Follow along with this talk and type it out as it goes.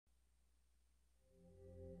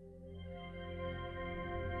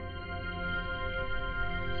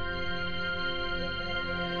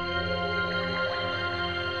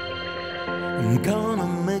gonna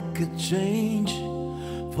make a change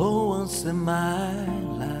for once in my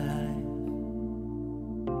life.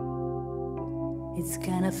 It's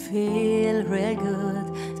gonna feel real good.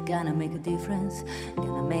 It's gonna make a difference.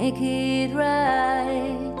 Gonna make it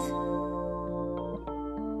right.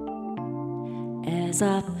 As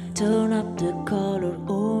I turn up the color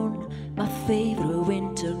on my favorite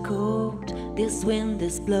winter coat, this wind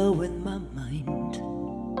is blowing my mind.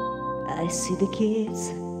 I see the kids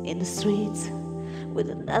in the streets with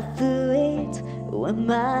another weight. Who am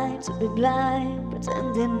I to be blind,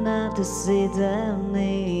 pretending not to see their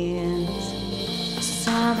names?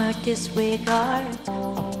 Summer disregard,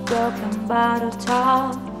 broken bottle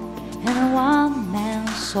top, and a one-man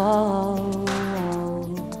soul.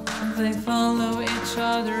 They follow each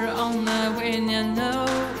other on the wind, you know,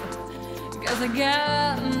 'cause I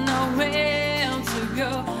got nowhere to go.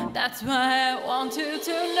 That's why I want you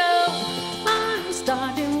to know. I'm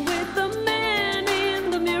starting with the man in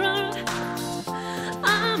the mirror.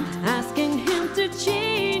 I'm asking him to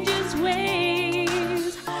change his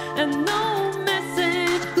ways, and no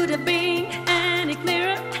message could have been any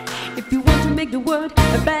clearer. If you want to make the world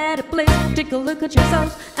a better place, take a look at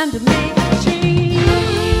yourself and to make a change.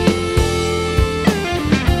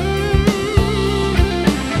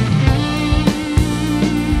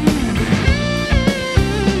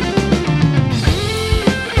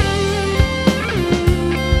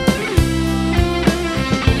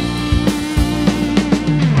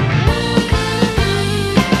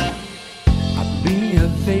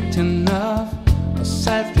 Enough, a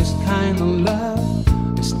selfless kind of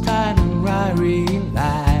love is tied and I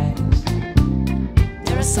realize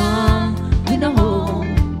there are some with no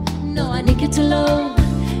home, no I need it alone.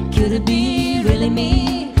 Could it be really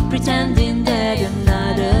me, pretending that you're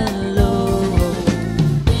not alone?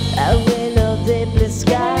 I will of the blue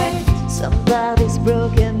sky, somebody's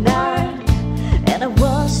broken heart, and a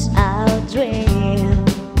washed out dream.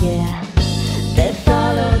 Yeah, they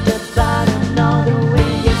follow the bottom of the way.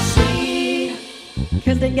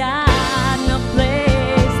 'Cause they got no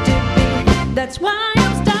place to be. That's why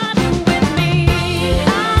I'm starting with me.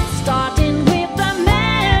 I'm starting with the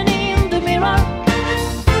man in the mirror.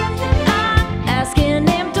 I'm asking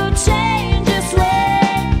him to change his way,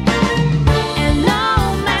 and no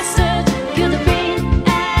message could have been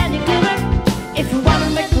any clearer. If you want to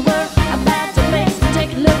make the world a better place,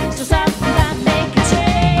 take a look at yourself and make a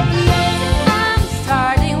change. I'm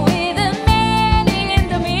starting with the man in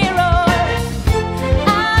the mirror.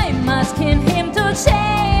 Asking him to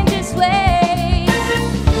change his ways,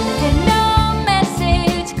 and no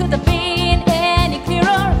message could have been any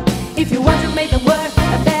clearer. If you want to make the world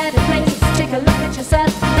a better place, take a look at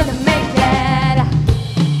yourself and make that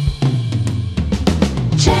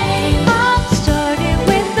change. I'm starting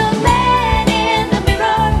with the man in the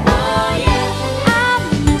mirror. Oh yeah, I'm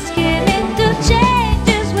asking him to change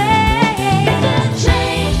his ways.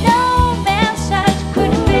 Change, no message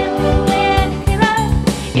could have been any clearer.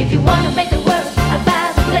 If you want to make the world a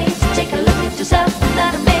better place, take a look at yourself and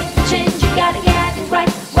let it make the change. You gotta get it right.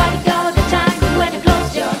 Why you got the time when you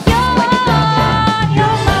close your mind?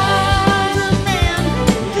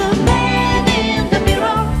 The man in the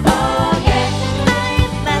mirror. Oh yeah,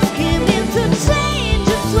 I'm asking him to change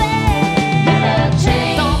his way.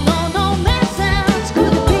 No message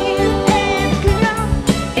could have been any clearer.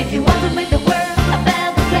 If you want to make the world a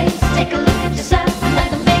better place, take a look at yourself and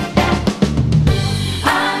let it make that.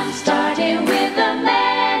 I'm starting with the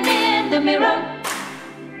man in the mirror.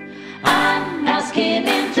 I'm asking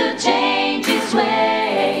him to change his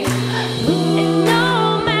way. And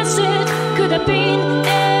no message could have been